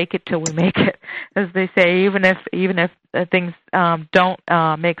need to fake it till we make it, as they say. Even if things don't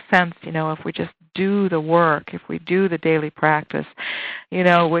make sense, if we just do the work, if we do the daily practice,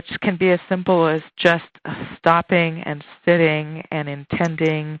 which can be as simple as just stopping and sitting and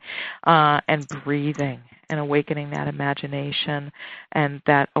intending and breathing and awakening that imagination and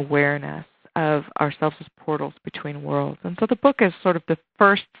that awareness of ourselves as portals between worlds. And so the book is sort of the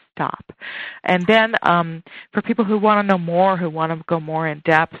first stop. And then for people who want to know more, who want to go more in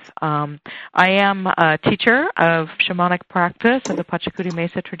depth, I am a teacher of shamanic practice in the Pachacuti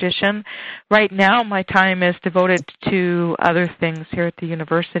Mesa tradition. Right now my time is devoted to other things here at the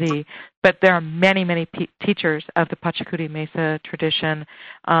university, but there are many, many teachers of the Pachacuti Mesa tradition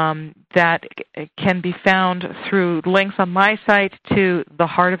that can be found through links on my site to the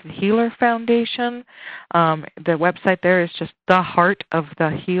Heart of the Healer Foundation. The website there is just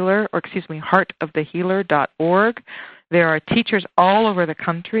heartofthehealer.org. There are teachers all over the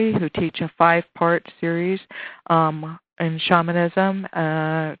country who teach a 5-part series in shamanism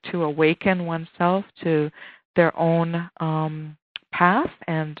to awaken oneself to their own path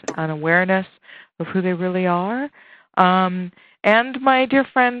and an awareness of who they really are. And my dear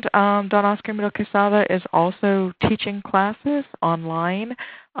friend Don Oscar Miro Quesada is also teaching classes online.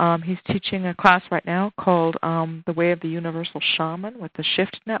 He's teaching a class right now called The Way of the Universal Shaman with the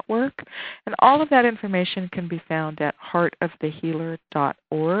Shift Network. And all of that information can be found at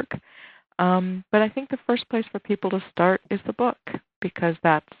heartofthehealer.org. But I think the first place for people to start is the book, because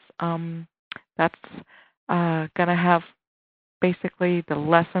that's going to have basically the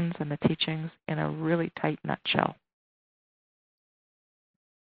lessons and the teachings in a really tight nutshell.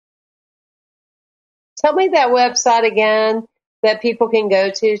 Tell me that website again that people can go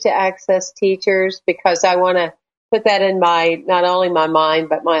to access teachers, because I want to put that in not only my mind,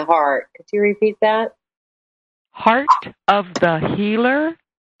 but my heart. Could you repeat that?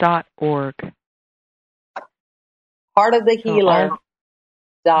 Heartofthehealer.org. Heartofthehealer.org.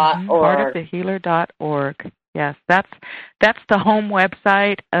 Heartofthehealer.org. Yes, that's the home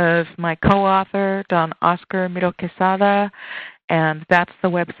website of my co-author, Don Oscar Miro Quesada, and that's the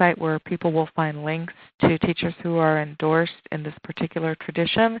website where people will find links to teachers who are endorsed in this particular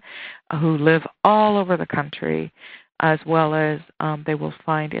tradition, who live all over the country, as well as they will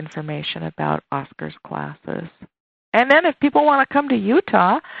find information about Oscar's classes. And then if people want to come to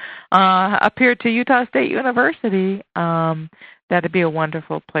Utah, up here to Utah State University, that'd be a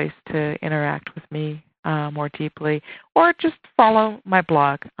wonderful place to interact with me more deeply, or just follow my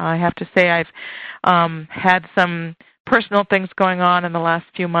blog. I have to say I've had some personal things going on in the last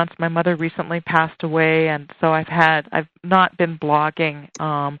few months. My mother recently passed away, and so I've not been blogging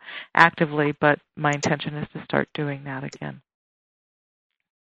actively, but my intention is to start doing that again.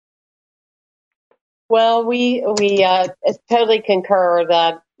 Well, we totally concur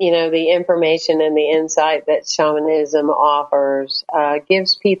that the information and the insight that shamanism offers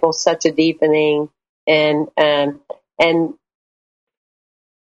gives people such a deepening and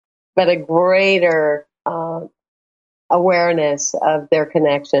but a greater awareness of their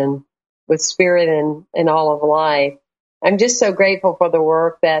connection with spirit and all of life. I'm just so grateful for the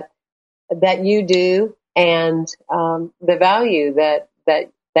work that you do and the value that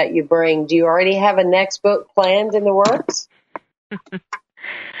you bring. Do you already have a next book planned in the works?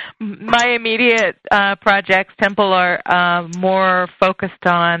 My immediate projects, Temple, are more focused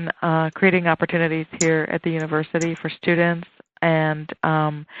on creating opportunities here at the university for students and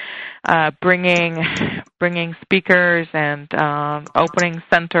bringing speakers and opening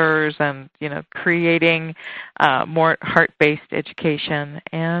centers and creating more heart-based education.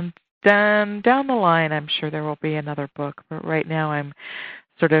 And then down the line, I'm sure there will be another book. But right now, I'm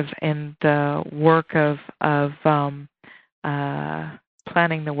sort of in the work of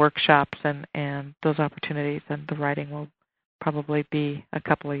planning the workshops and those opportunities, and the writing will probably be a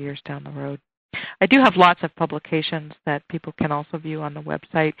couple of years down the road. I do have lots of publications that people can also view on the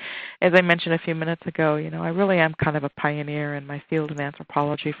website. As I mentioned a few minutes ago, I really am kind of a pioneer in my field in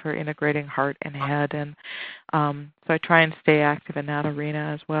anthropology for integrating heart and head, and so I try and stay active in that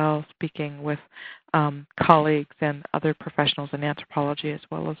arena as well, speaking with colleagues and other professionals in anthropology as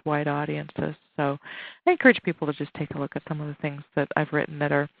well as wide audiences. So I encourage people to just take a look at some of the things that I've written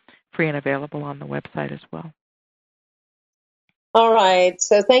that are free and available on the website as well. All right.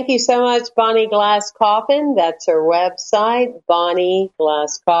 So thank you so much, Bonnie Glass-Coffin. That's her website, Bonnie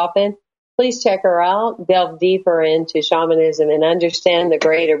Glass-Coffin. Please check her out, delve deeper into shamanism, and understand the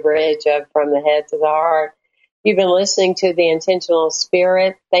greater bridge of from the head to the heart. You've been listening to The Intentional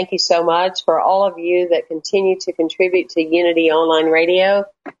Spirit. Thank you so much for all of you that continue to contribute to Unity Online Radio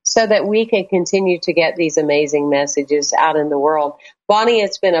so that we can continue to get these amazing messages out in the world. Bonnie,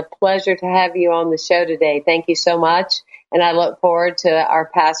 it's been a pleasure to have you on the show today. Thank you so much. And I look forward to our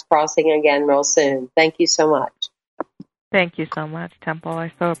paths crossing again real soon. Thank you so much. Thank you so much, Temple.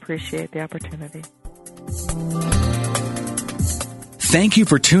 I so appreciate the opportunity. Thank you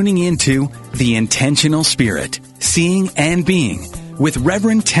for tuning in to The Intentional Spirit, Seeing and Being with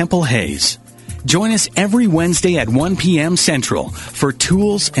Reverend Temple Hayes. Join us every Wednesday at 1 p.m. Central for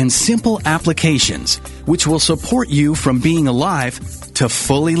tools and simple applications which will support you from being alive to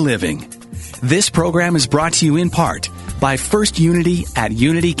fully living. This program is brought to you in part by First Unity at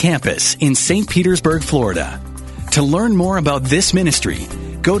Unity Campus in St. Petersburg, Florida. To learn more about this ministry,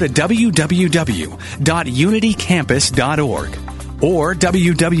 go to www.unitycampus.org or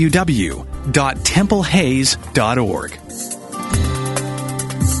www.templehays.org.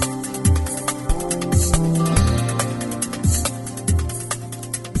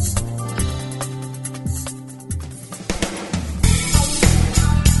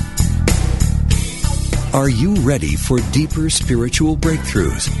 Are you ready for deeper spiritual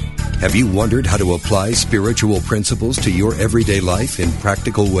breakthroughs? Have you wondered how to apply spiritual principles to your everyday life in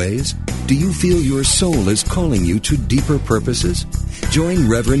practical ways? Do you feel your soul is calling you to deeper purposes? Join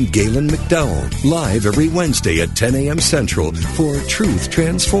Reverend Galen McDowell live every Wednesday at 10 a.m. Central for Truth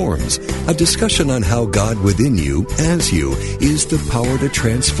Transforms, a discussion on how God within you, as you, is the power to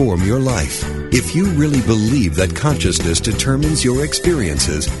transform your life. If you really believe that consciousness determines your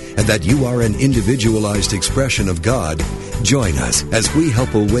experiences and that you are an individualized expression of God, join us as we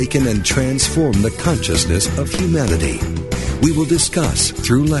help awaken and transform the consciousness of humanity. We will discuss,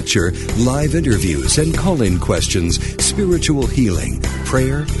 through lecture, live interviews, and call-in questions, spiritual healing,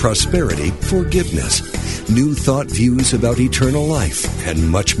 prayer, prosperity, forgiveness, new thought views about eternal life, and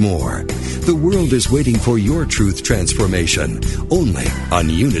much more. The world is waiting for your truth transformation, only on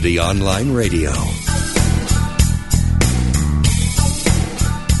Unity Online Radio.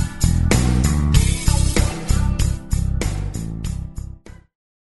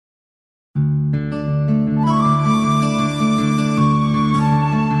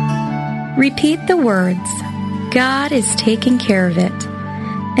 Repeat the words, God is taking care of it,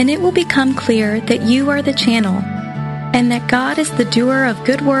 and it will become clear that you are the channel, and that God is the doer of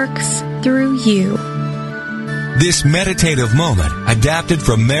good works through you. This meditative moment, adapted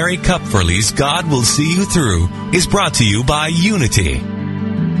from Mary Kupferle's God Will See You Through, is brought to you by Unity.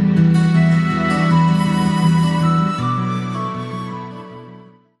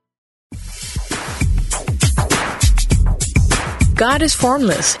 God is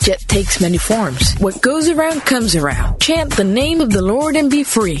formless, yet takes many forms. What goes around comes around. Chant the name of the Lord and be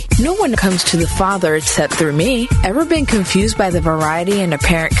free. No one comes to the Father except through me. Ever been confused by the variety and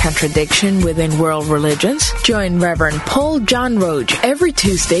apparent contradiction within world religions? Join Reverend Paul John Roach every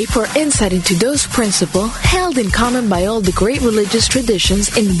Tuesday for insight into those principles held in common by all the great religious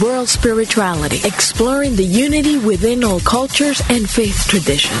traditions in world spirituality, exploring the unity within all cultures and faith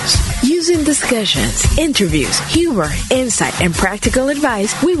traditions. Using discussions, interviews, humor, insight, and practical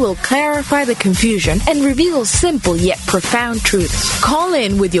advice, we will clarify the confusion and reveal simple yet profound truths. Call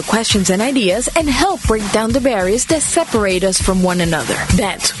in with your questions and ideas and help break down the barriers that separate us from one another.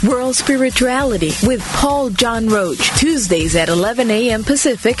 That's World Spirituality with Paul John Roach, Tuesdays at 11 a.m.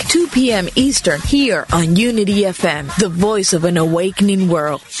 Pacific, 2 p.m. Eastern, here on Unity FM, the voice of an awakening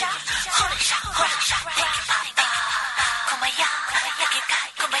world.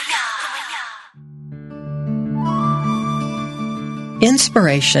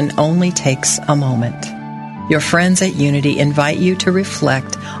 Inspiration only takes a moment. Your friends at Unity invite you to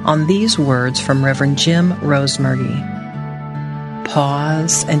reflect on these words from Reverend Jim Rosemurgy.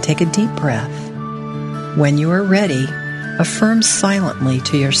 Pause and take a deep breath. When you are ready, affirm silently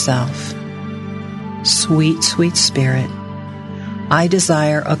to yourself, Sweet, sweet Spirit, I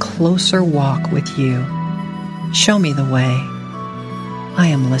desire a closer walk with you. Show me the way. I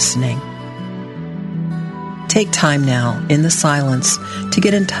am listening. Take time now, in the silence, to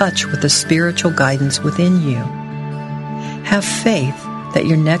get in touch with the spiritual guidance within you. Have faith that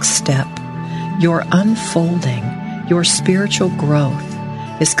your next step, your unfolding, your spiritual growth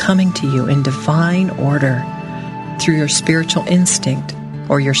is coming to you in divine order through your spiritual instinct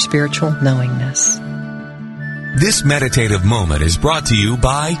or your spiritual knowingness. This meditative moment is brought to you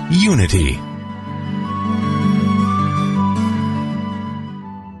by Unity.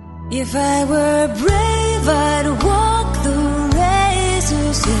 If I were brave, I'd walk the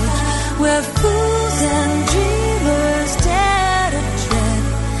razor's edge, where fools and dreamers dare to tread,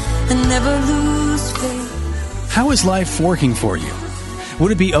 and never lose faith. How is life working for you?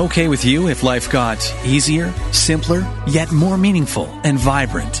 Would it be okay with you if life got easier, simpler, yet more meaningful and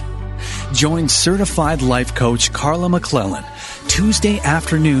vibrant? Join certified life coach Carla McClellan Tuesday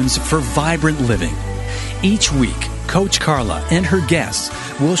afternoons for Vibrant Living. Each week, Coach Carla and her guests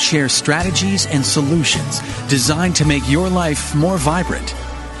will share strategies and solutions designed to make your life more vibrant.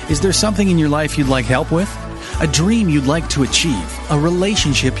 Is there something in your life you'd like help with? A dream you'd like to achieve? A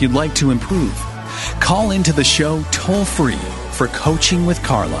relationship you'd like to improve? Call into the show toll-free for Coaching with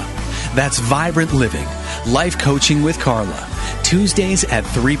Carla. That's Vibrant Living, Life Coaching with Carla. Tuesdays at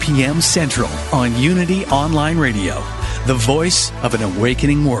 3 p.m. Central on Unity Online Radio, the voice of an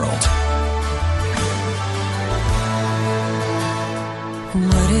awakening world.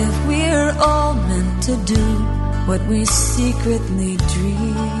 What if we're all meant to do what we secretly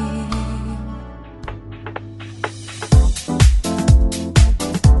dream?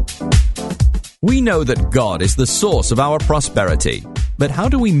 We know that God is the source of our prosperity, but how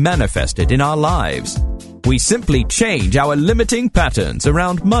do we manifest it in our lives? We simply change our limiting patterns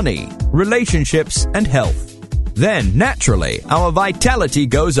around money, relationships, and health. Then, naturally, our vitality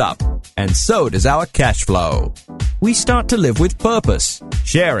goes up, and so does our cash flow. We start to live with purpose,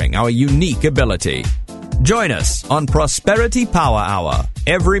 sharing our unique ability. Join us on Prosperity Power Hour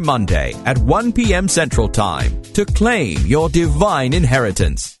every Monday at 1 p.m. Central Time to claim your divine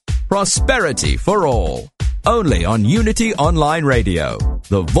inheritance. Prosperity for all. Only on Unity Online Radio,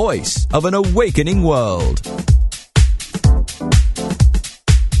 the voice of an awakening world.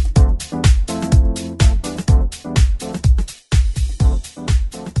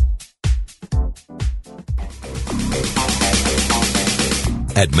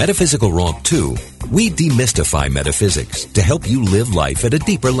 At Metaphysical Romp 2, we demystify metaphysics to help you live life at a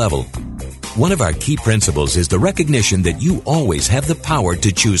deeper level. One of our key principles is the recognition that you always have the power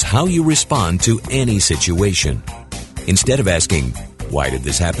to choose how you respond to any situation. Instead of asking, "Why did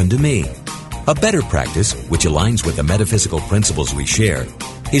this happen to me?" a better practice, which aligns with the metaphysical principles we share,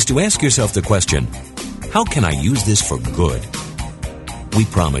 is to ask yourself the question, "How can I use this for good?" We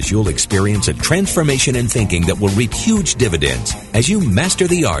promise you'll experience a transformation in thinking that will reap huge dividends as you master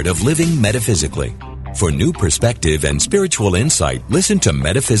the art of living metaphysically. For new perspective and spiritual insight, listen to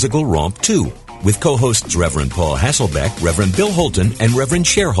Metaphysical Romp 2 with co-hosts Reverend Paul Hasselbeck, Reverend Bill Holton, and Reverend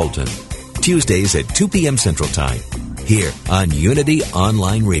Cher Holton. Tuesdays at 2 p.m. Central Time, here on Unity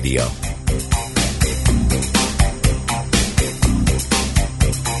Online Radio.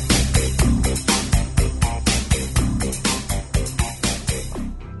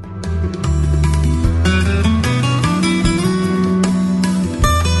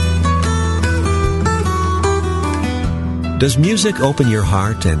 Does music open your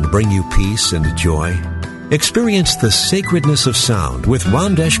heart and bring you peace and joy? Experience the sacredness of sound with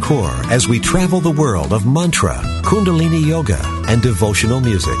Ramdesh Kaur as we travel the world of mantra, Kundalini Yoga, and devotional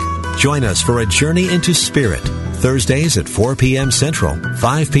music. Join us for a journey into spirit, Thursdays at 4 p.m. Central,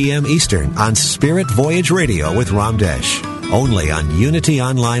 5 p.m. Eastern on Spirit Voyage Radio with Ramdesh. Only on Unity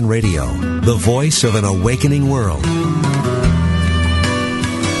Online Radio, the voice of an awakening world.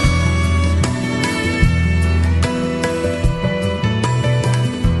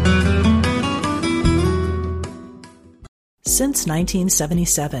 Since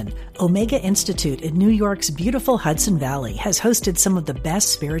 1977, Omega Institute in New York's beautiful Hudson Valley has hosted some of the best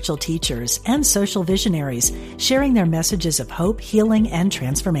spiritual teachers and social visionaries sharing their messages of hope, healing, and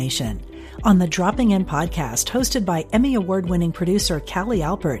transformation. On the Dropping In podcast, hosted by Emmy Award-winning producer Callie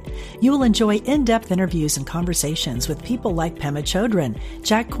Alpert, you will enjoy in-depth interviews and conversations with people like Pema Chodron,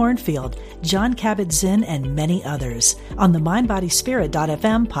 Jack Kornfield, John Kabat-Zinn, and many others on the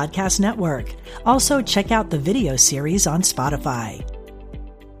MindBodySpirit.fm podcast network. Also, check out the video series on Spotify.